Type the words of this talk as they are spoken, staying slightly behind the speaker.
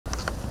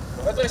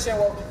合对线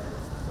哦，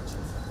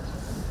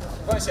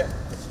合对线。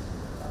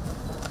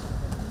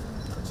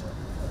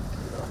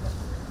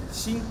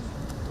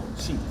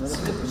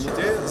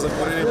За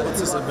първи път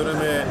се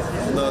събираме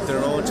на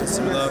тренировъчен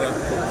семинар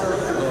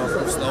в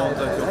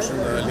професионалната кьокушин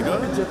лига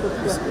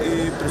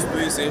и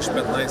предстои Сенши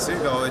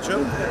 15 гала вечер.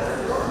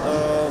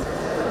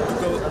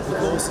 Тук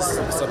отново се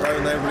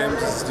събрави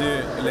най-големите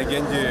звезди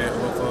легенди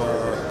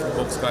в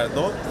бокс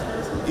K1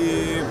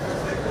 и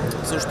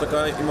също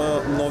така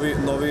има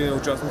нови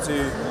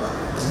участници,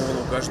 мога да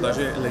го кажа,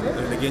 даже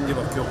легенди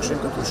в кьокушин,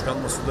 като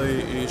Шикан Масуда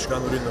и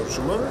Шикан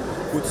Нарушима,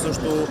 които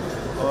също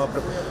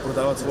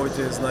продават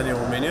своите знания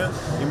и умения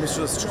и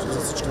мисля, че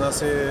за всички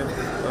нас е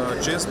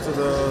чест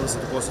да се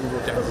докоснем до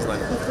тяхните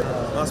знания.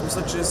 Аз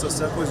мисля, че с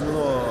всяко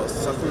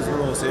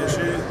изминало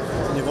Сенши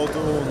нивото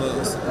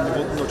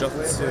на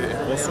участниците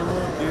е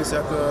по-силно и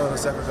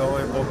всяка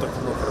гала е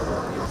по-атрактивна.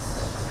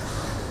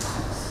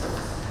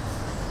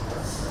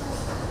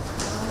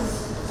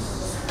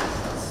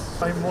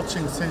 I'm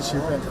watching Senshi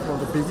event from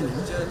the beginning.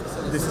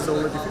 This is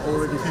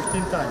already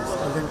 15 times,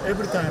 and then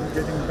every time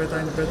getting better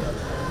and better.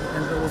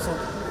 And also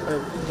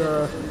the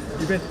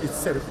event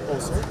itself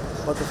also,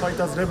 but the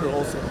fighters level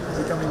also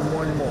becoming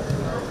more and more.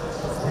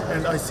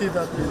 And I see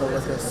that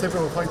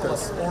several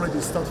fighters already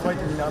start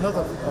fighting in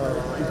another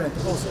event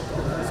also.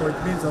 So it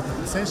means that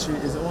Senshi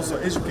is also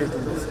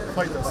educating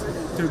fighters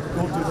to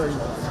go to the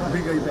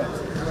bigger event.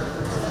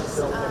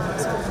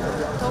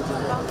 Talking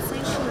about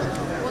Senshi,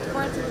 what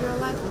part of your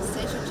life is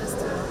Senshi? Just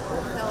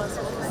tell us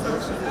what is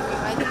Senshi.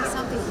 I think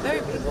something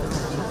very big.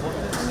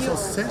 So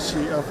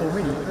Senshi, for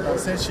me,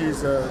 Senshi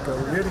is a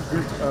really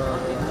good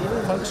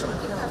function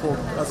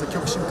as a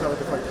Kyokushin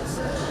karate fighters.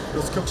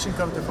 Those Kyokushin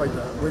karate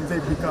fighters, when they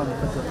become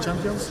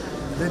champions,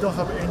 they don't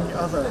have any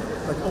other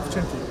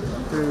opportunity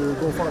to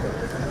go further.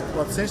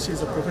 But Senshi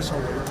is a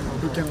professional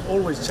who can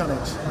always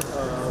challenge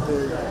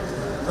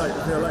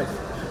their life.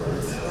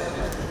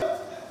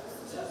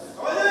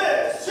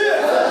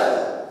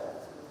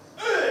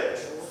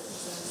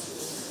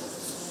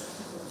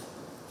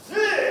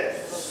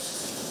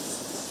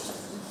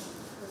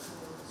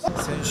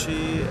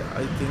 Senshi,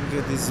 I think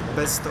it is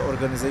best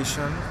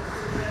organization.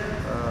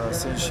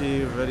 Senshi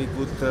very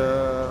good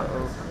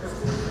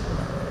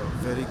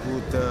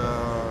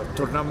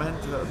tournament,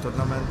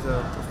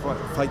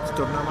 fight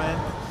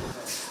tournament.